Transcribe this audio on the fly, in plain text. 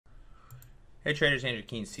Hey traders, Andrew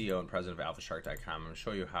Keen, CEO and president of AlphaShark.com. I'm going to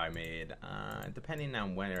show you how I made, depending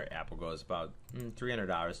on when Apple goes, about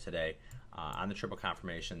 $300 today on the triple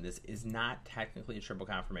confirmation. This is not technically a triple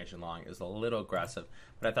confirmation long. It's a little aggressive,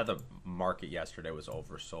 but I thought the market yesterday was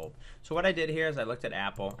oversold. So what I did here is I looked at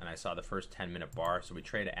Apple and I saw the first 10-minute bar. So we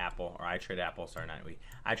trade Apple, or I trade Apple, sorry, not we.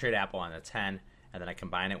 I trade Apple on the 10, and then I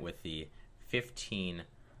combine it with the 15.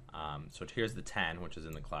 So here's the 10, which is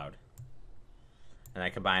in the cloud. And I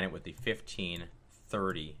combine it with the 15,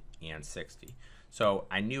 30, and 60. So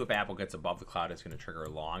I knew if Apple gets above the cloud, it's going to trigger a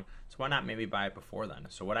long. So why not maybe buy it before then?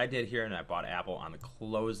 So what I did here, and I bought Apple on the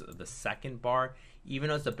close of the second bar. Even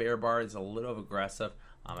though it's the bear bar, it's a little aggressive.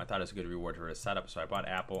 I thought it was a good reward for a setup. So I bought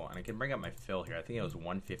Apple, and I can bring up my fill here. I think it was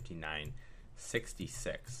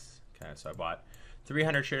 159.66. Okay, so I bought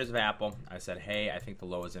 300 shares of Apple. I said, hey, I think the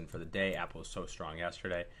low is in for the day. Apple was so strong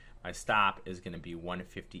yesterday. My stop is going to be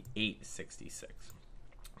 158.66.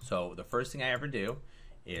 So the first thing I ever do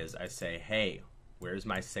is I say, hey, where's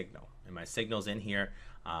my signal? And my signal's in here,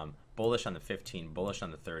 bullish on the 15, bullish on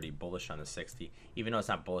the 30, bullish on the 60. Even though it's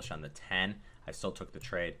not bullish on the 10, I still took the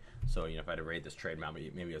trade. So, if I had to rate this trade,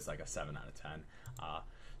 maybe it was like a 7 out of 10.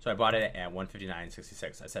 So I bought it at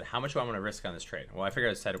 159.66. I said, how much do I want to risk on this trade? Well, I figured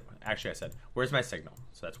I said, where's my signal?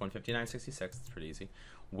 So that's 159.66. It's pretty easy.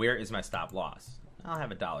 Where is my stop loss? I'll have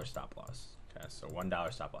 $1 stop loss. Okay, so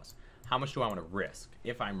 $1 stop loss. How much do I want to risk?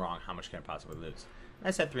 If I'm wrong, how much can I possibly lose? And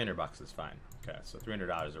I said $300 is fine. Okay, so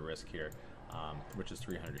 $300 a risk here, which is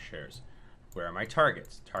 300 shares. Where are my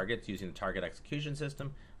targets? Targets using the target execution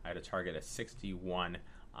system. I had a target at 61.05.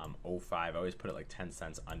 I always put it like 10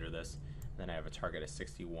 cents under this. Then I have a target at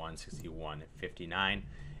 61.59.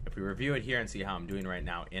 If we review it here and see how I'm doing right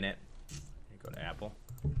now in it, go to Apple.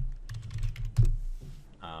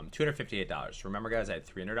 $258. Remember, guys, I had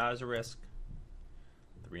 $300 a risk.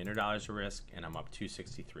 $300 a risk, and I'm up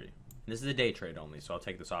 263. This is a day trade only, so I'll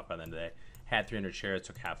take this off by the end of the day. Had 300 shares,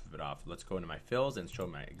 took half of it off. Let's go into my fills and show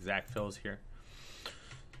my exact fills here.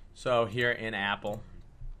 So here in Apple,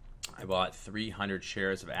 I bought 300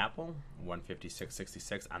 shares of Apple,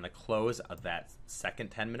 156.66 on the close of that second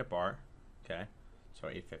 10-minute bar. Okay, so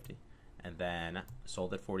 850, and then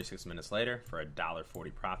sold it 46 minutes later for a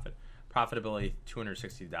 $1.40 profit. Profitability,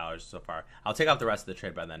 $260 so far. I'll take off the rest of the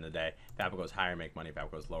trade by the end of the day. If Apple goes higher, make money. If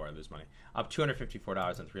Apple goes lower, I lose money. Up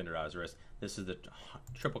 $254 and $300 risk. This is the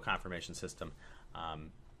triple confirmation system.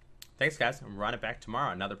 Thanks, guys. I'm running it back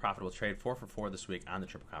tomorrow. Another profitable trade, 4 for 4 this week on the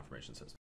triple confirmation system.